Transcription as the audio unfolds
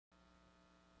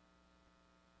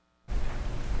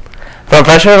From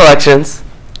freshman elections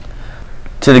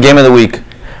to the game of the week,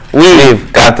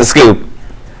 we've got the scoop.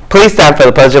 Please stand for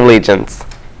the Pledge of Allegiance.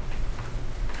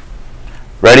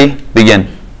 Ready?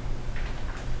 Begin.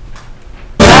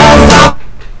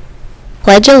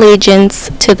 Pledge allegiance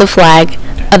to the flag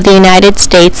of the United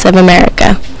States of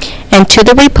America and to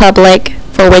the republic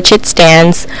for which it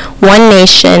stands, one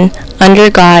nation, under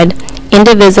God,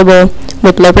 indivisible,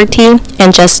 with liberty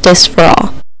and justice for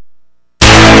all.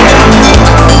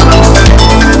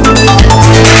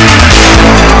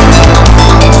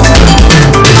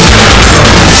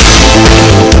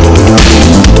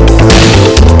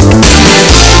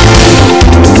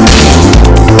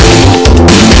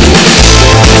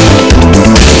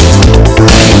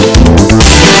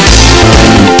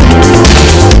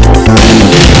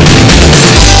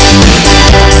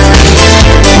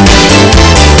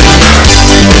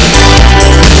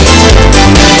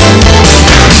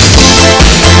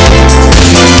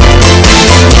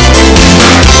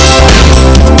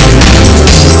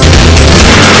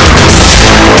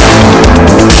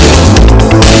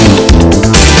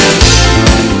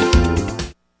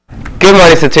 Good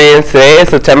morning, Centurions. Today is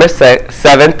September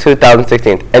 7th,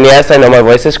 2016. And yes, I know my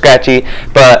voice is scratchy,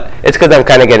 but it's because I'm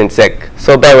kind of getting sick.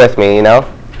 So bear with me, you know?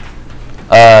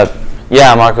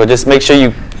 Yeah, Marco, just make sure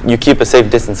you keep a safe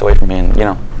distance away from me, and,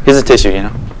 here's a tissue,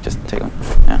 just take one.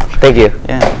 Yeah. Thank you.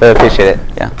 Yeah. I appreciate it.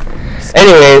 Yeah.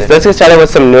 Anyways, let's get started with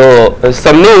some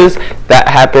news that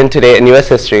happened today in U.S.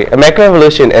 history. American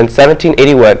Revolution in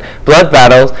 1781. Blood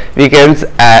battles begins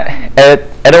at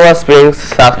Etowah Springs,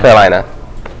 South Carolina.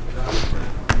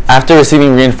 After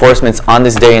receiving reinforcements on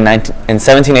this day in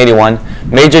 1781,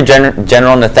 Major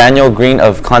General Nathanael Greene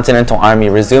of Continental Army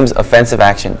resumes offensive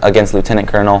action against Lieutenant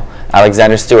Colonel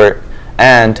Alexander Stewart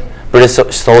and British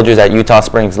soldiers at Eutaw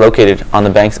Springs, located on the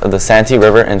banks of the Santee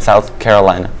River in South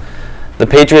Carolina. The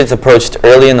Patriots approached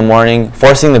early in the morning,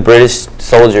 forcing the British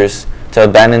soldiers to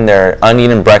abandon their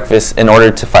uneaten breakfast in order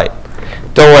to fight.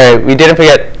 Don't worry, we didn't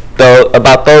forget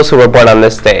about those who were born on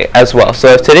this day as well. So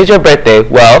if today's your birthday,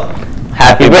 well,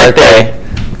 Happy birthday.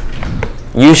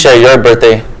 You share your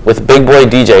birthday with Big Boy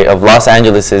DJ of Los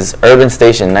Angeles' Urban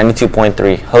Station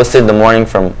 92.3, hosted the morning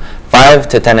from 5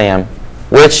 to 10 a.m.,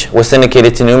 which was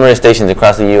syndicated to numerous stations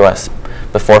across the U.S.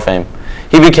 before fame.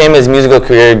 He began his musical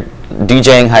career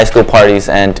DJing high school parties,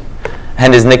 and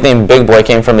his nickname Big Boy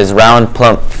came from his round,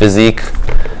 plump physique,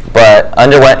 but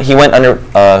he went under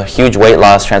a huge weight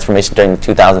loss transformation during the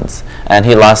 2000s, and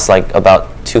he lost like about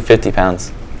 250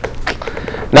 pounds.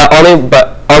 Not only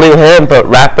him, but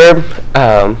rapper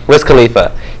Wiz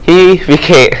Khalifa. He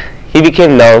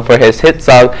became known for his hit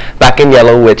song "Black and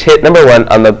Yellow," which hit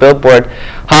 #1 on the Billboard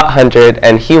Hot 100,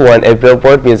 and he won a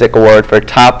Billboard Music Award for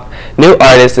Top New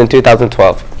Artist in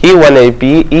 2012. He won a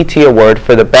BET Award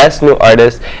for the Best New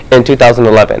Artist in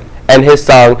 2011, and his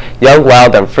song "Young,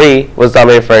 Wild, and Free" was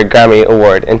nominated for a Grammy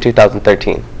Award in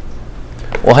 2013.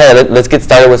 Well, hey, let's get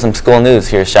started with some school news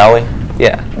here, shall we?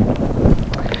 Yeah.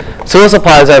 School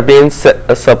supplies are being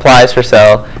supplies for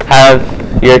sale. Have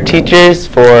your teachers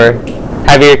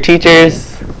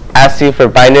asked you for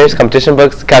binders, competition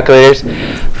books, calculators,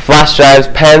 flash drives,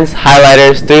 pens,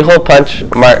 highlighters, three-hole punch,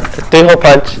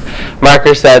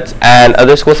 marker sets, and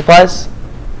other school supplies?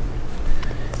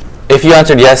 If you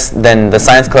answered yes, then the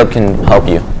Science Club can help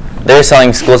you. They're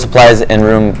selling school supplies in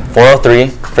room 403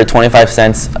 for 25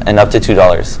 cents and up to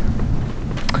 $2.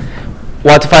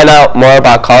 Want to find out more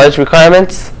about college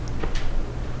requirements?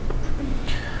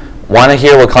 Want to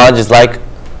hear what college is like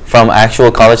from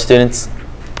actual college students?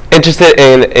 Interested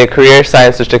in a career,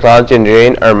 science or technology,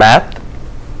 engineering, or math?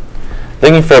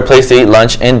 Looking for a place to eat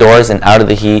lunch indoors and out of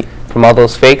the heat? From all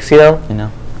those fakes, You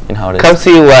know how it is. Come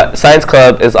see what Science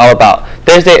Club is all about.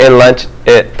 Thursday in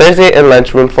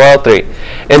lunch, room 403.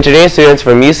 Engineering students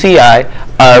from UCI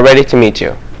are ready to meet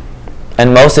you.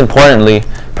 And most importantly,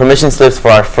 permission slips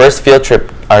for our first field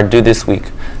trip are due this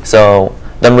week. So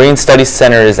the Marine Studies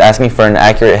Center is asking for an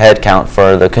accurate head count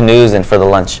for the canoes and for the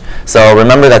lunch. So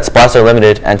remember that spots are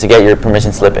limited and to get your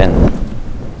permission slip in.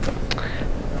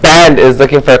 Band is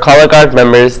looking for color guard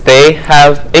members. They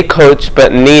have a coach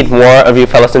but need more of you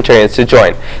fellow Centurions to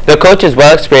join. The coach is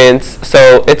well experienced,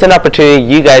 so it's an opportunity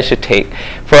you guys should take.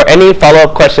 For any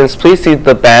follow-up questions, please see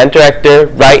the band director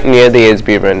right near the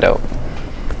ASB window.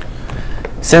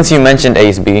 Since you mentioned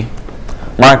ASB,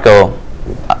 Marco,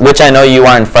 which I know you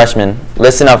aren't freshmen,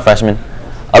 listen up, freshmen.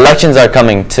 Elections are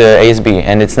coming to ASB,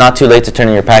 and it's not too late to turn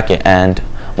in your packet. And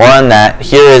more on that,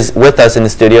 here is with us in the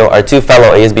studio our two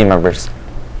fellow ASB members.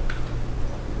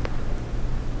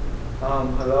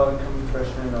 Hello, incoming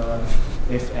freshmen.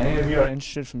 If any of you are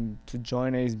interested to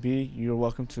join ASB, you're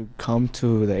welcome to come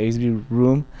to the ASB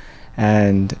room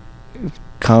and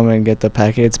come and get the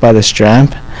packet. It's by the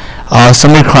Strap.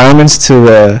 Some requirements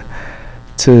for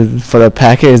the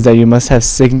packet is that you must have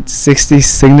 60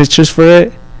 signatures for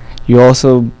it. You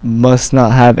also must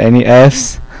not have any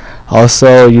Fs.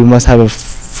 Also, you must have a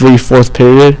free fourth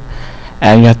period,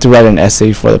 and you have to write an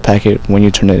essay for the packet when you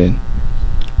turn it in.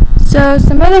 So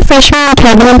some of the freshman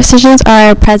program positions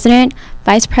are president,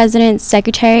 vice president,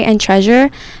 secretary, and treasurer.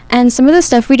 And some of the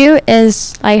stuff we do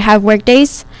is like have work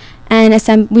days, and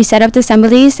we set up the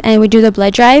assemblies, and we do the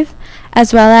blood drive,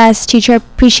 as well as teacher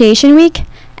appreciation week,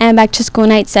 and back to school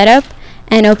night setup,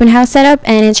 and open house setup,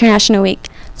 and international week.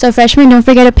 So freshmen, don't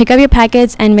forget to pick up your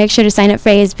packets and make sure to sign up for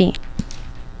ASB.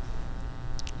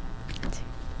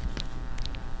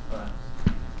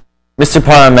 Mr.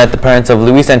 Parra met the parents of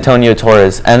Luis Antonio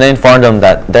Torres, and they informed them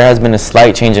that there has been a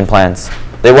slight change in plans.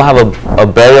 They will have a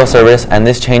burial service, and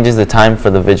this changes the time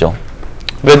for the vigil.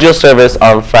 Vigil service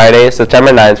on Friday, September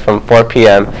 9th from 4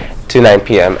 p.m. to 9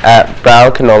 p.m. at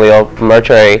Brown Canolio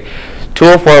Mortuary,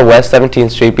 204 West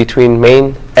 17th Street between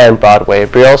Main and Broadway.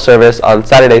 Burial service on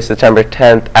Saturday, September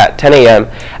 10th at 10 a.m.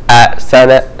 at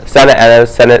Santa Ana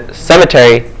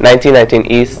Cemetery, 1919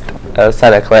 East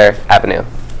Santa Clara Avenue.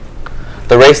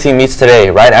 The race team meets today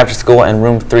right after school in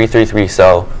room 333,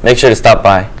 so make sure to stop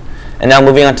by. And now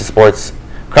moving on to sports.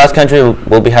 Cross country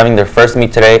will be having their first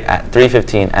meet today at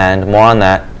 3:15, and more on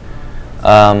that.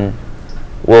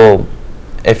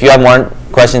 If you have more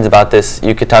questions about this,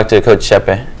 you could talk to Coach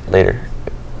Shepe later,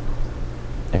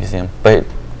 if you see him. But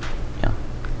yeah.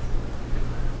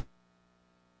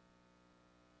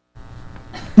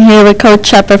 I'm here with Coach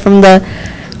Shepe from the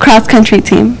cross country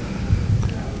team.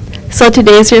 So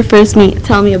today is your first meet.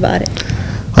 Tell me about it.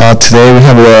 Today we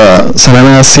have a Santa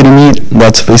Ana City meet.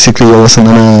 That's basically all Santa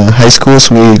Ana high schools.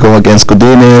 We go against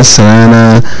Godinez, Santa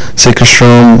Ana,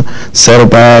 Sickerstrom,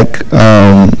 Saddleback,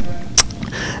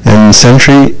 and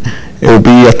Century. It will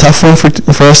be a tough one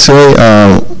for us today.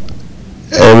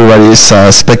 Everybody is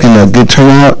expecting a good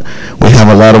turnout. We have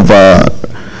a lot of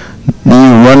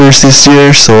new runners this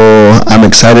year, so I'm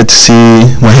excited to see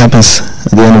what happens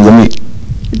at the end of the meet.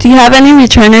 Do you have any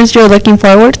returners you're looking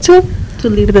forward to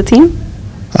lead the team?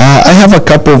 I have a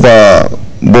couple of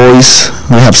boys.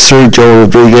 We have Sergio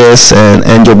Rodriguez and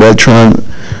Angel Beltran,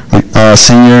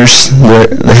 seniors.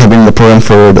 They have been in the program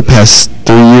for the past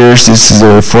 3 years. This is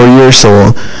their 4th year,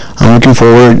 so I'm looking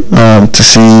forward to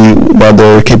see what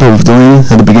they're capable of doing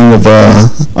at the beginning of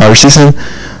our season.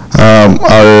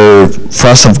 Our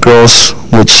Frost of Girls,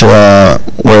 which were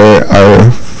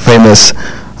our famous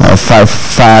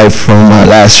 5-5 from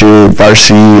last year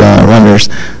varsity runners,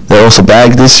 they're also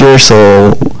back this year,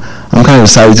 so I'm kind of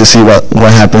excited to see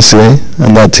what happens today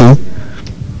on that too.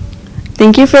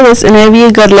 Thank you for this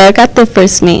interview. Good luck at the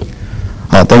first meet.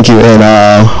 Thank you, and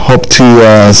hope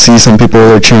to see some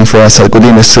people cheering for us at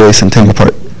Godinez today and taking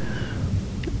part.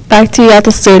 Back to you at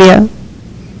the studio.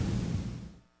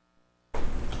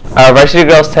 Our varsity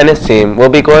girls tennis team will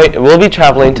be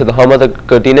traveling to the home of the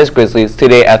Godinez Grizzlies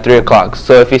today at 3 o'clock.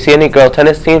 So if you see any girl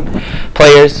tennis team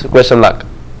players, wish them luck.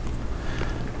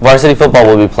 Varsity football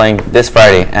will be playing this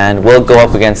Friday, and we'll go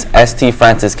up against St.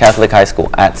 Francis Catholic High School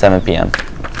at 7 p.m.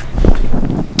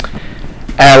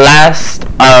 And last,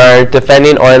 our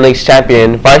defending Orange Leagues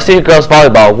champion, varsity girls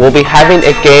volleyball, will be having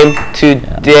a game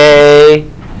today.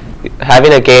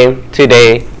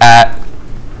 At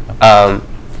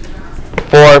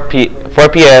 4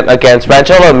 p.m. against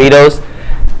Rancho Alamitos.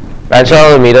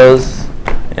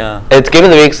 Yeah. It's game of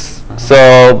the week,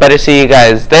 so better see you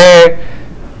guys there.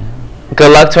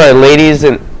 Good luck to our ladies,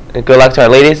 and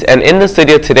in the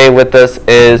studio today with us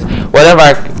is one of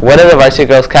the varsity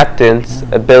girls captains,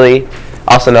 Billy,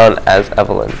 also known as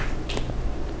Evelyn.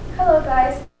 Hello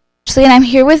guys. And I'm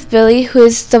here with Billy, who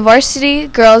is the varsity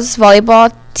girls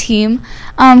volleyball team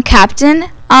captain.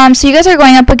 So you guys are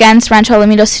going up against Rancho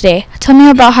Alamitos today. Tell me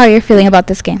about how you're feeling about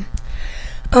this game.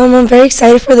 I'm very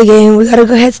excited for the game. We got a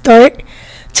good head start,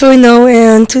 2-0,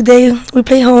 and today we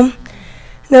play home.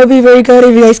 That would be very good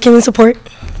if you guys came and support.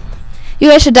 You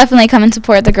guys should definitely come and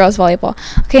support the girls volleyball.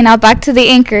 Okay, now back to the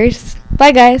anchors.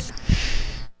 Bye guys.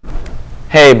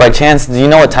 Hey, by chance, do you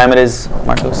know what time it is,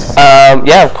 Marcos?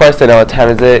 Yeah, of course I know what time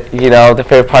is it. You know, the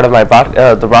favorite part of my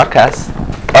the broadcast.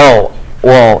 Oh,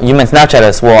 well, you meant Snapchat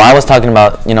us. Well, I was talking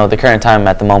about, the current time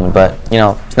at the moment, but,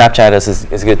 Snapchat us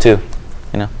is good too,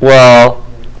 Well,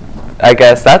 I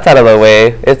guess that's out of the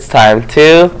way. It's time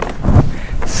to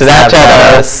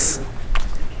Snapchat us.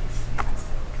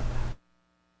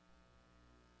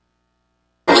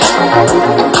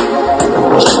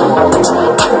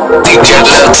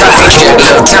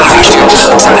 Little time.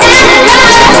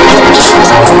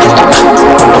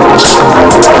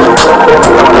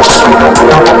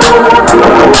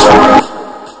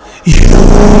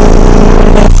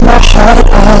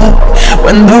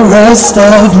 rest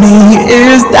of me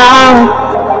is down.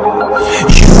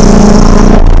 You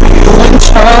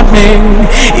enchant me,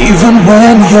 even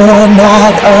when you're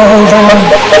not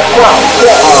around.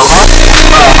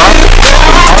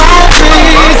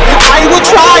 I will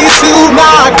try to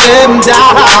knock them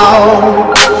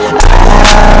down.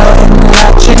 I'm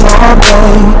latching on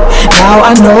me. Now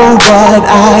I know what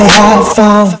I have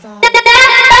found.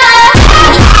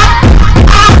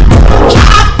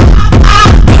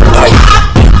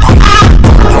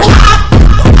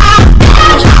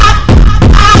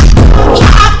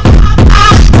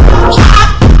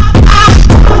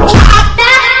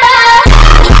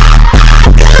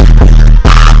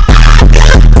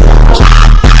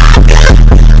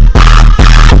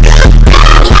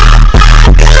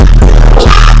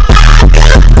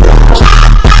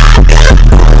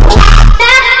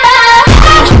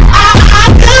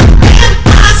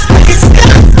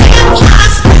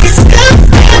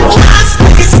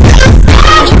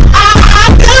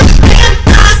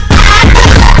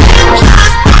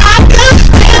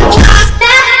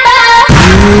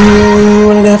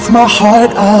 My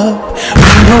heart up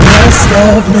when the rest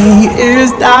of me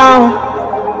is down.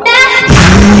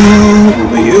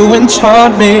 You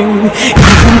enchant me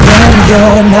even when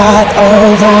you're not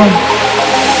around.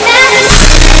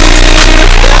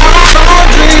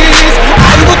 Boundaries,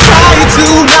 I will try to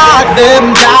knock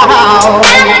them down.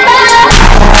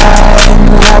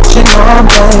 I'm latching on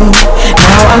me.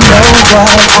 Now I know what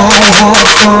I have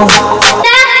found.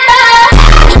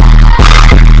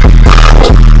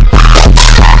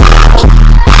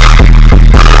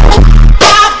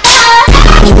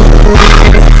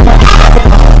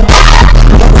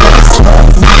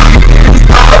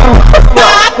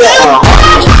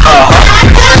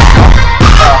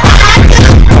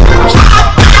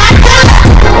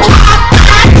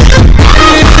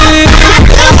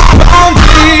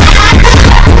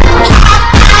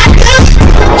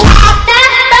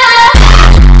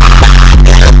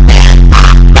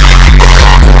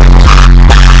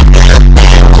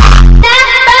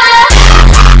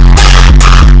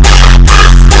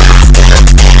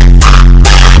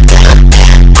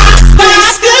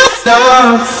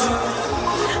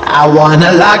 I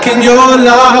wanna lock in your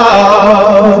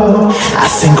love. I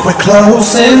think we're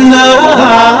close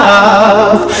enough.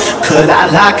 Could I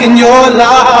lock in your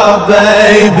love,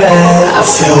 baby? I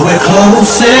feel we're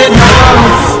close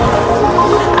enough.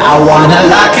 I wanna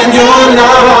lock in your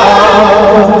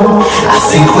love. I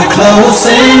think we're close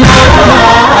enough.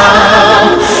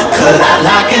 Could I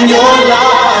lock in your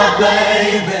love,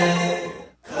 baby?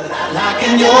 Could I lock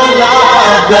in your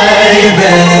love,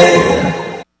 baby?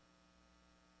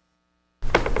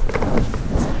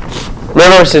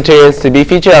 Remember, Centurions, to be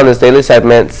featured on this daily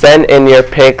segment, send in your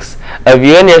pics of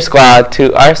you and your squad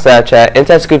to our Snapchat,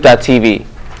 InsideScoop.tv.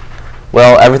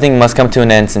 Well, everything must come to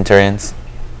an end, Centurions.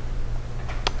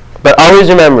 But always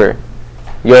remember,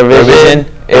 your vision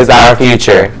is our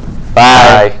future.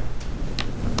 Bye.